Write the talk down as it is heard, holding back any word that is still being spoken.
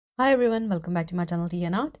Hi everyone, welcome back to my channel Tea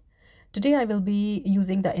and Art. Today I will be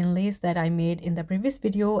using the inlays that I made in the previous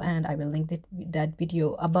video, and I will link that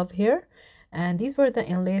video above here. And these were the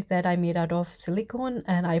inlays that I made out of silicone,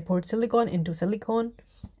 and I poured silicone into silicone,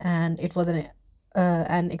 and it was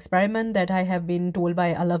an experiment that I have been told by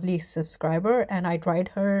a lovely subscriber, and I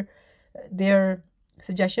tried their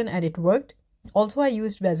suggestion and it worked. Also, I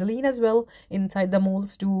used Vaseline as well inside the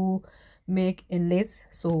molds to make inlays,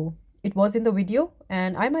 so it was in the video,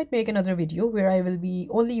 and I might make another video where I will be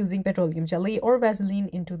only using petroleum jelly or Vaseline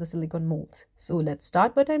into the silicone molds. So let's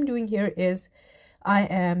start. What I'm doing here is I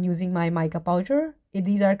am using my mica powder.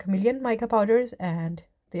 These are Chameleon mica powders, and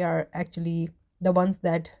they are actually the ones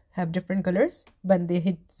that have different colors when they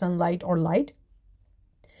hit sunlight or light.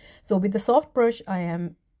 So with the soft brush, I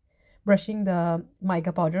am brushing the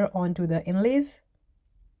mica powder onto the inlays.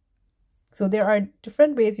 So there are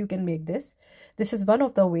different ways you can make this. This is one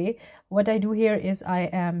of the way. What I do here is I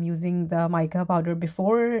am using the mica powder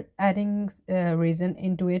before adding resin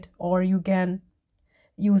into it, or you can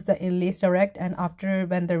use the inlays direct, and after,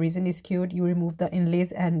 when the resin is cured, you remove the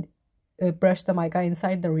inlays and brush the mica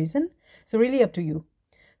inside the resin. So really up to you.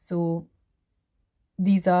 So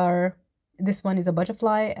this one is a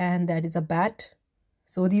butterfly and that is a bat.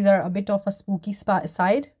 So these are a bit of a spooky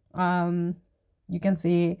side. You can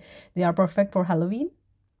say they are perfect for Halloween.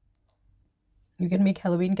 You can make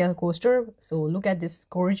Halloween coaster. So look at this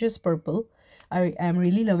gorgeous purple. I am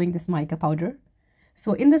really loving this mica powder.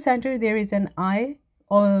 So in the center there is an eye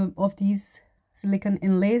of these silicone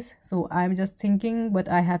inlays. So I'm just thinking what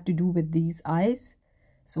I have to do with these eyes.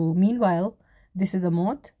 So meanwhile, this is a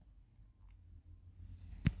moth.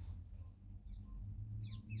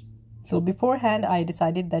 So beforehand I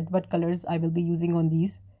decided that what colors I will be using on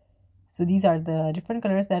these. So these are the different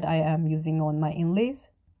colors that I am using on my inlays.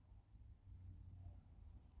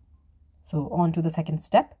 So on to the second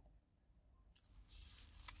step.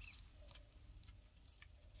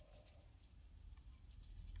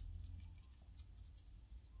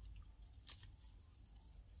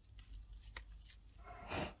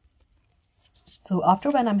 So after,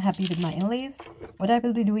 when I'm happy with my inlays, what I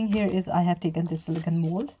will be doing here is I have taken this silicone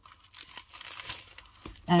mold.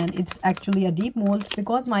 And it's actually a deep mold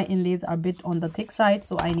because my inlays are a bit on the thick side,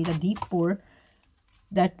 so I need a deep pour.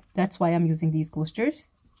 That's why I'm using these coasters.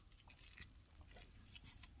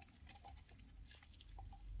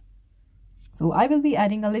 So I will be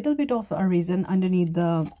adding a little bit of a resin underneath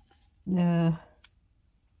the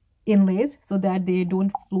inlays so that they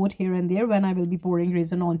don't float here and there when I will be pouring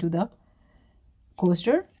resin onto the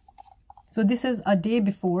coaster. So this is a day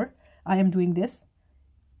before I am doing this.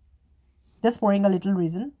 Just pouring a little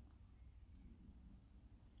resin.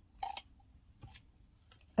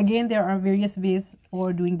 Again, there are various ways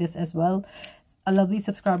for doing this as well. A lovely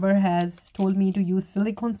subscriber has told me to use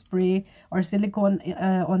silicone spray or silicone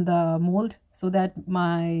on the mold so that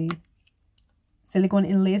my silicone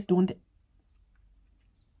inlays don't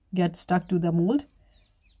get stuck to the mold.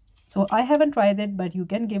 So I haven't tried it, but you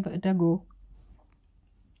can give it a go.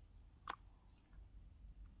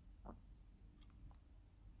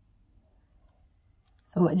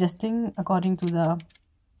 So adjusting according to the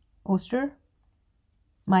coaster,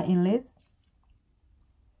 my inlays.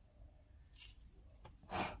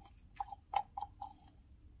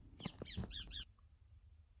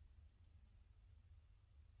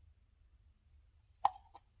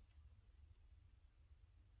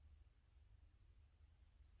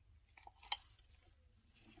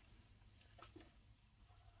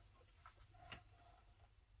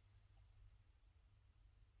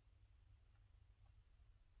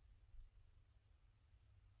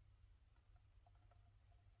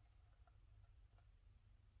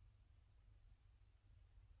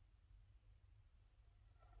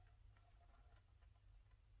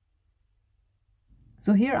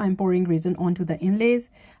 So here I'm pouring resin onto the inlays.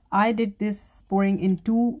 I did this pouring in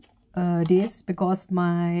 2 days because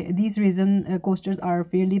these resin coasters are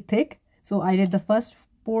fairly thick. So I did the first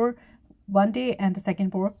pour one day and the second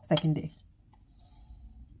pour second day.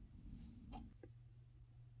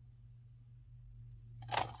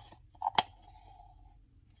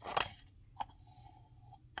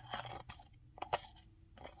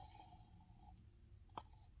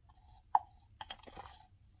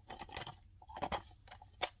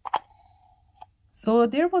 So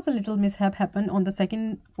there was a little mishap happened on the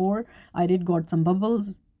second pour. I did got some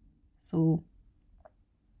bubbles. So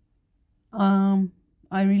I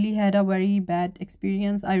really had a very bad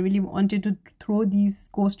experience. I really wanted to throw these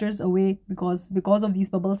coasters away because of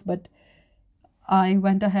these bubbles, but I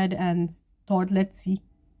went ahead and thought, let's see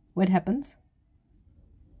what happens.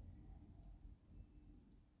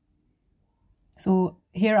 So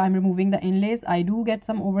here I'm removing the inlays. I do get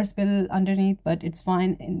some overspill underneath, but it's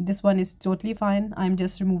fine. And this one is totally fine. I'm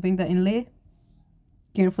just removing the inlay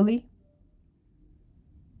carefully.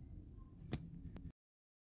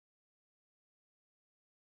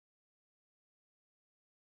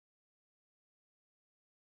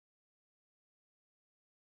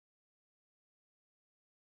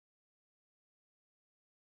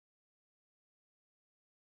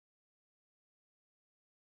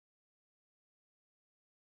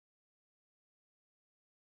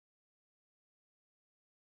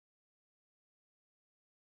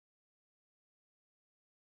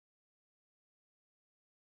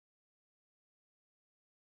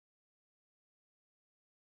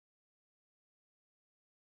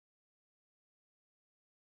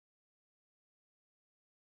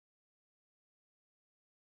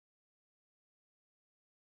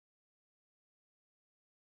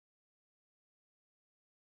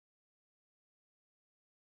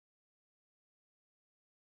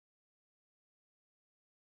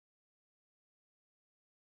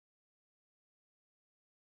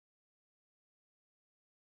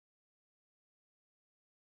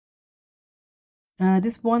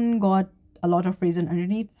 This one got a lot of resin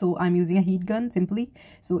underneath, so I'm using a heat gun simply,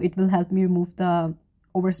 so it will help me remove the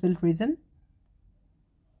overspilled resin.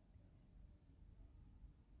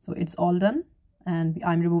 So it's all done, and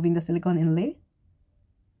I'm removing the silicone inlay.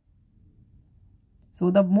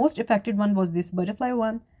 So the most affected one was this butterfly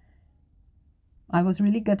one. I was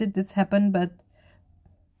really gutted this happened, but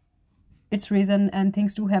it's resin and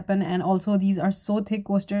things do happen, and also these are so thick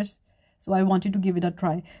coasters, so I wanted to give it a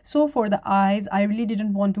try. So for the eyes, I really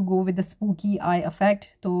didn't want to go with the spooky eye effect,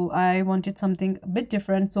 so I wanted something a bit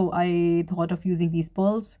different, so I thought of using these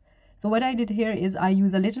pearls. So what I did here is I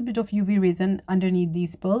use a little bit of UV resin underneath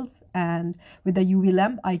these pearls, and with the UV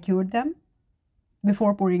lamp I cured them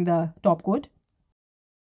before pouring the top coat.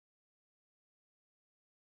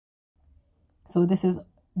 So this is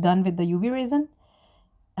done with the UV resin,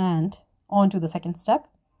 and on to the second step.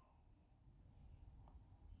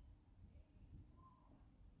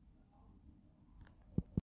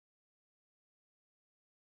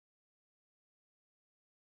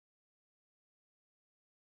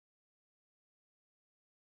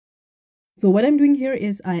 So what I'm doing here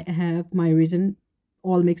is I have my resin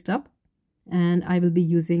all mixed up, and I will be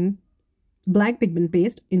using black pigment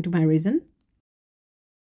paste into my resin.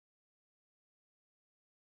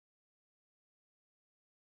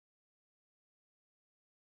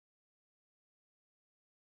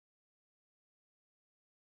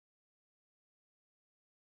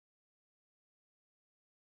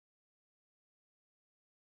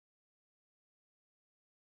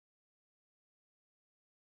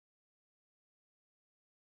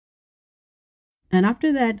 And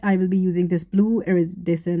after that, I will be using this blue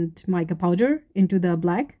iridescent mica powder into the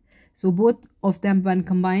black. So both of them, when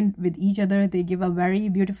combined with each other, they give a very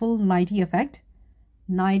beautiful nighty effect,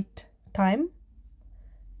 night time.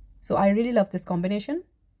 So I really love this combination.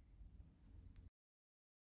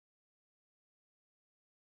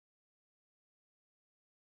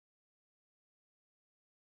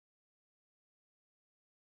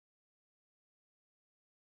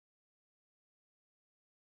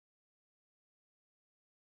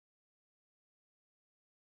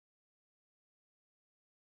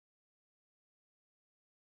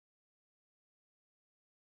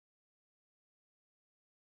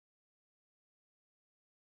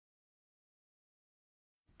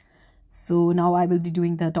 So now I will be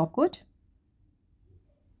doing the top coat,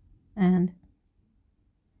 and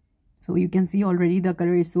so you can see already the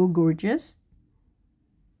color is so gorgeous.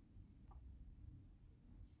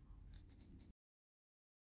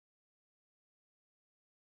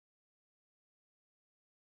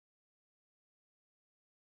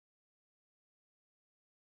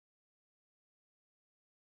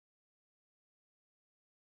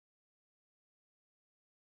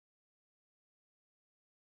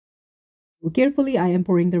 So carefully I am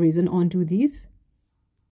pouring the resin onto these.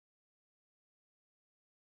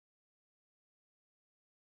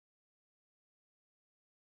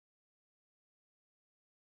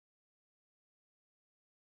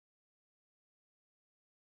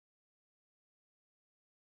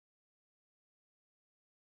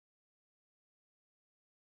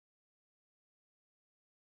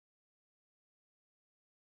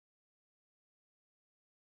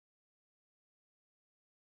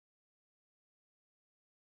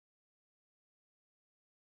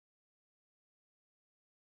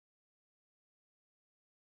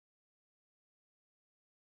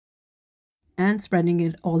 And spreading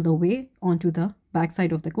it all the way onto the back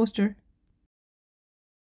side of the coaster.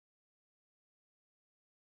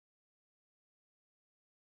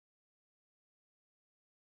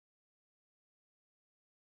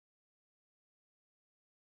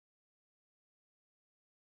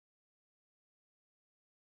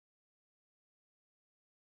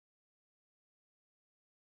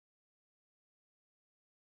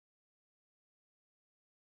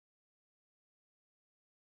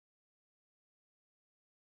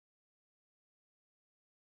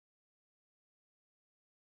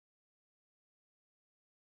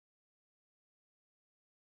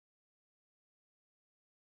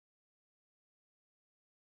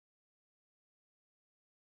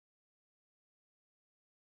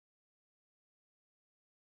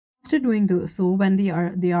 after doing when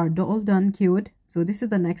they are all done cured, so this is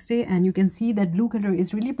the next day, and you can see that blue color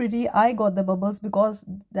is really pretty. I got the bubbles because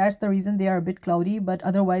that's the reason they are a bit cloudy, but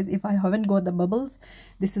otherwise if I haven't got the bubbles,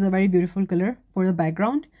 this is a very beautiful color for the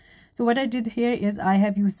background. So what I did here is I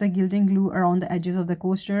have used the gilding glue around the edges of the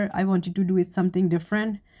coaster. I wanted to do it something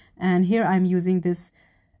different, and here I'm using this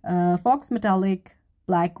Fox metallic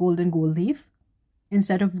black, gold and gold leaf.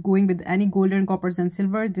 Instead of going with any golden, coppers and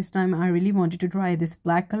silver, this time I really wanted to try this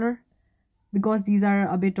black color because these are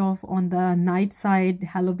a bit of on the night side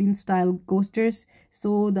Halloween style coasters,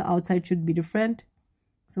 so the outside should be different.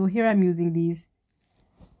 So here I'm using these.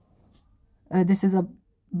 This is a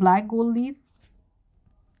black gold leaf.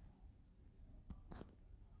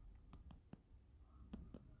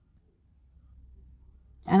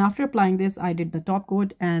 And after applying this, I did the top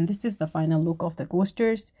coat, and this is the final look of the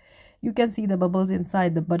coasters. You can see the bubbles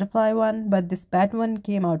inside the butterfly one, but this bat one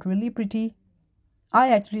came out really pretty. I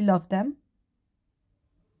actually love them.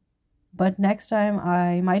 But next time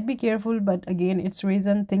I might be careful, but again, it's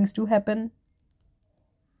Resin, things do happen.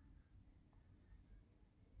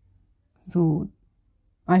 So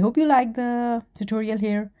I hope you liked the tutorial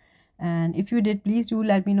here. And if you did, please do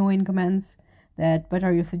let me know in comments that what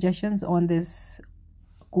are your suggestions on this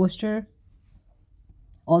coaster.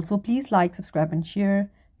 Also, please like, subscribe and share.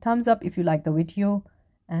 Thumbs up if you like the video,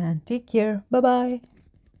 and take care. Bye bye.